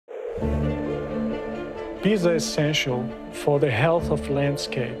Bees are essential for the health of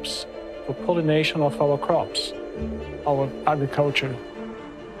landscapes, for pollination of our crops, our agriculture.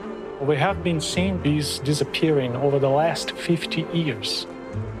 We have been seeing bees disappearing over the last 50 years.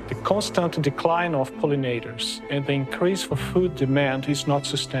 The constant decline of pollinators and the increase for food demand is not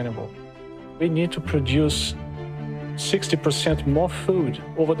sustainable. We need to produce 60% more food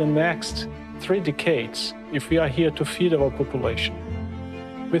over the next 3 decades if we are here to feed our population.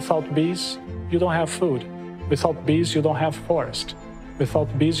 Without bees, you don't have food. Without bees, you don't have forest.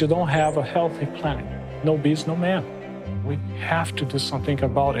 Without bees, you don't have a healthy planet. No bees, no man. We have to do something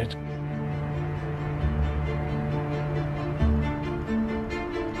about it.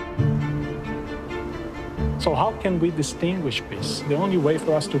 So how can we distinguish bees? The only way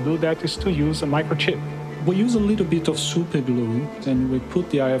for us to do that is to use a microchip. We use a little bit of super glue and we put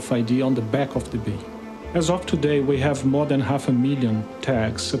the RFID on the back of the bee. As of today, we have more than 500,000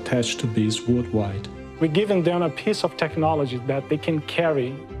 tags attached to bees worldwide. We're giving them a piece of technology that they can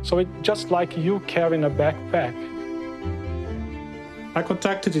carry, so it's just like you carrying a backpack. I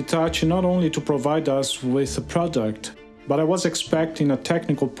contacted Hitachi not only to provide us with a product, but I was expecting a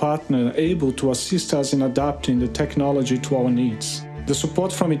technical partner able to assist us in adapting the technology to our needs. The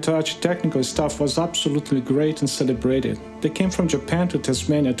support from Hitachi technical staff was absolutely great and celebrated. They came from Japan to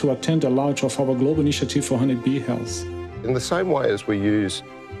Tasmania to attend the launch of our global initiative for honeybee health. In the same way as we use,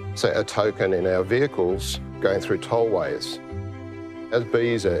 say, a token in our vehicles going through tollways, as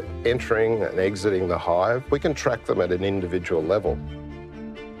bees are entering and exiting the hive, we can track them at an individual level.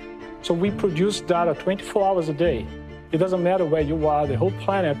 So we produce data 24 hours a day. It doesn't matter where you are, the whole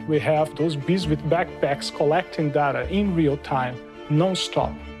planet, we have those bees with backpacks collecting data in real time,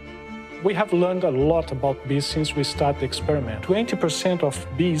 non-stop. We have learned a lot about bees since we started the experiment. 20% of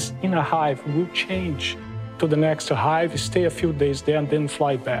bees in a hive will change to the next hive, stay a few days there, and then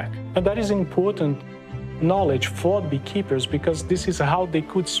fly back. And that is important knowledge for beekeepers because this is how they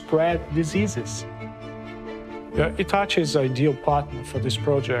could spread diseases. Hitachi is the ideal partner for this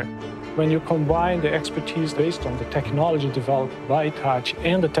project. When you combine the expertise based on the technology developed by Hitachi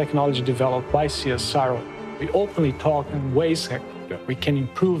and the technology developed by CSIRO, we openly talk in ways that we can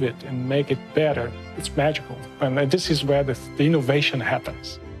improve it and make it better. It's magical. And this is where the innovation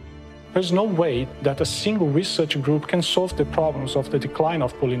happens. There's no way that a single research group can solve the problems of the decline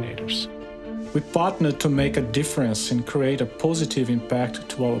of pollinators. We partnered to make a difference and create a positive impact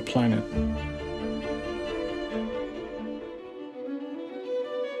to our planet.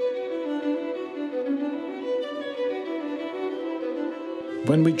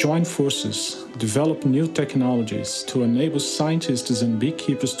 When we join forces, develop new technologies to enable scientists and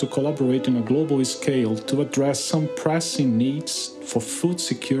beekeepers to collaborate on a global scale to address some pressing needs for food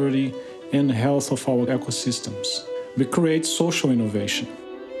security and health of our ecosystems, we create social innovation.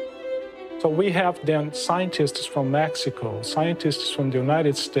 So we have then scientists from Mexico, scientists from the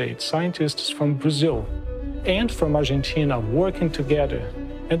United States, scientists from Brazil, and from Argentina working together.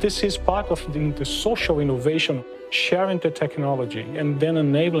 And this is part of the social innovation, sharing the technology and then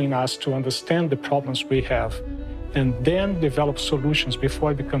enabling us to understand the problems we have and then develop solutions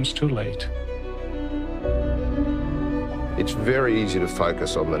before it becomes too late. It's very easy to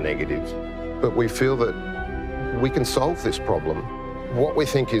focus on the negative, but we feel that we can solve this problem. What we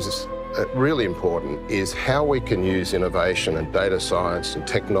think is really important is how we can use innovation and data science and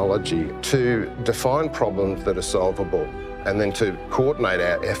technology to define problems that are solvable and then to coordinate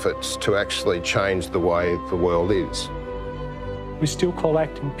our efforts to actually change the way the world is. We're still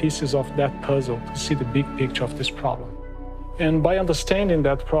collecting pieces of that puzzle to see the big picture of this problem. And by understanding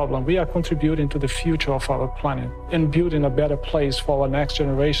that problem, we are contributing to the future of our planet and building a better place for our next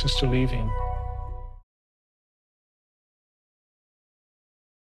generations to live in.